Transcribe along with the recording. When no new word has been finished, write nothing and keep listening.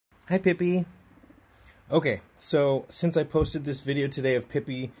Hi, Pippi. Okay, so since I posted this video today of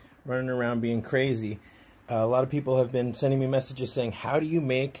Pippi running around being crazy, a lot of people have been sending me messages saying, how do you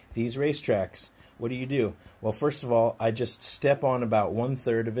make these racetracks? What do you do? Well, first of all, I just step on about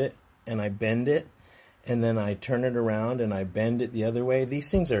 1/3 of it and I bend it, and then I turn it around and I bend it the other way. These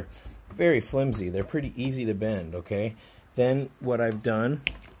things are very flimsy. They're pretty easy to bend, okay? Then what I've done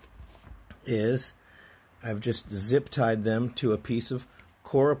is I've just zip tied them to a piece of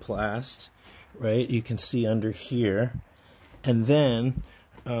coroplast, right? You can see under here. And then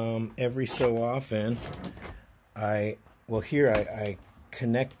every so often I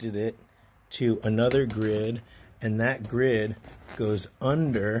connected it to another grid, and that grid goes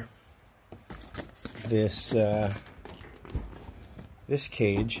under this this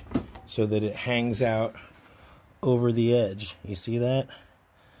cage so that it hangs out over the edge. You see that?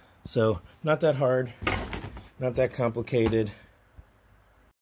 So not that hard, not that complicated.